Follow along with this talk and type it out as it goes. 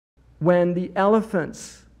when the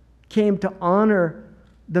elephants came to honor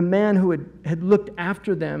the man who had looked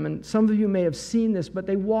after them. And some of you may have seen this, but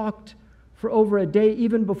they walked for over a day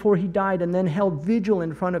even before he died and then held vigil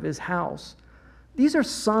in front of his house. These are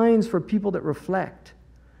signs for people that reflect.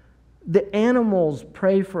 The animals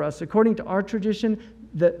pray for us. According to our tradition,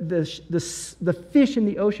 the fish in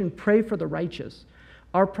the ocean pray for the righteous.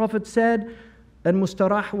 Our prophet said,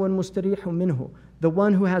 "Al-mustarahu wal-mustarihu minhu," the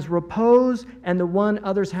one who has repose and the one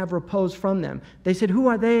others have repose from them. They said, "Who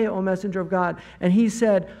are they, O Messenger of God?" And he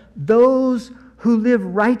said, "Those who live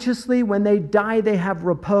righteously, when they die, they have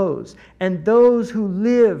repose. And those who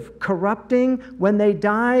live corrupting, when they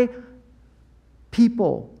die,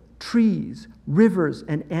 people, trees, rivers,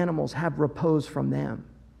 and animals have repose from them."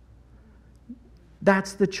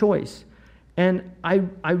 That's the choice. And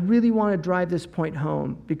I really want to drive this point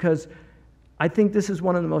home because I think this is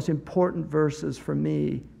one of the most important verses for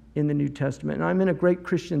me in the New Testament. And I'm in a great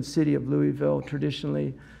Christian city of Louisville,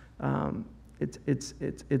 traditionally.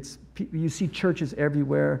 You see churches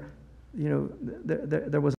everywhere. You know,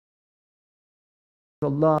 there was a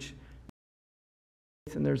love,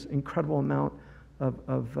 and there's incredible amount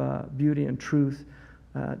of beauty and truth.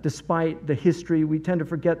 Despite the history, we tend to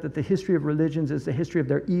forget that the history of religions is the history of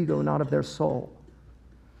their ego, not of their soul.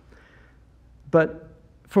 But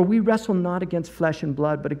for we wrestle not against flesh and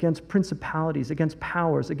blood, but against principalities, against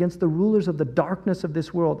powers, against the rulers of the darkness of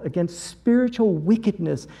this world, against spiritual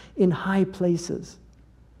wickedness in high places.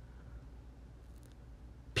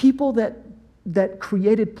 People that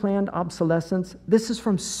created planned obsolescence, this is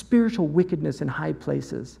from spiritual wickedness in high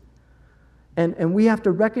places. And we have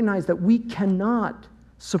to recognize that we cannot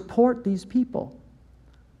support these people.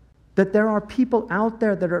 That there are people out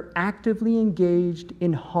there that are actively engaged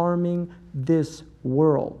in harming this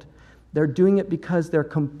world. They're doing it because they're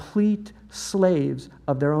complete slaves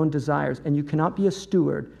of their own desires. And you cannot be a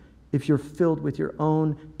steward if you're filled with your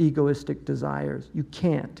own egoistic desires. You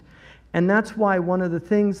can't. And that's why one of the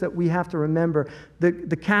things that we have to remember,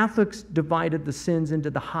 the Catholics divided the sins into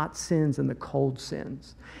the hot sins and the cold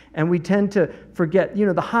sins. And we tend to forget, you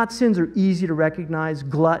know, the hot sins are easy to recognize: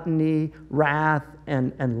 gluttony, wrath,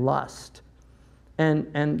 and lust.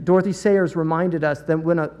 And Dorothy Sayers reminded us that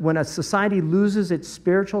when a society loses its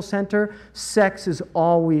spiritual center, sex is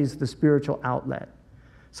always the spiritual outlet.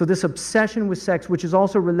 So this obsession with sex, which is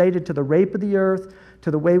also related to the rape of the earth,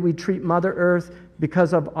 to the way we treat Mother Earth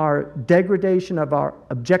because of our degradation, of our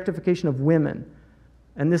objectification of women.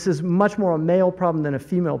 And this is much more a male problem than a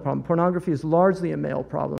female problem. Pornography is largely a male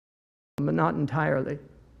problem, but not entirely.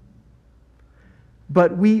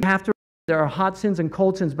 But we have to, there are hot sins and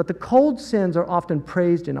cold sins, but the cold sins are often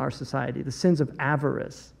praised in our society. The sins of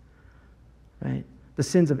avarice, right? The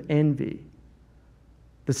sins of envy.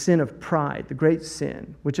 The sin of pride, the great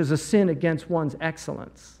sin, which is a sin against one's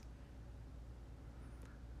excellence.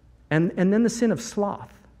 And then the sin of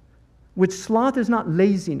sloth, which sloth is not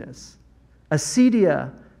laziness.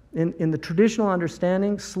 Acedia, in the traditional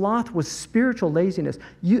understanding, sloth was spiritual laziness.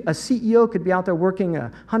 A CEO could be out there working a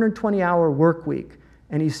 120-hour work week,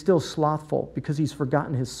 and he's still slothful because he's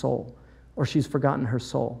forgotten his soul, or she's forgotten her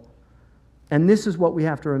soul. And this is what we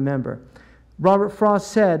have to remember. Robert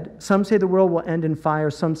Frost said, "Some say the world will end in fire,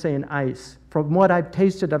 some say in ice. From what I've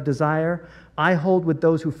tasted of desire, I hold with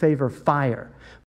those who favor fire.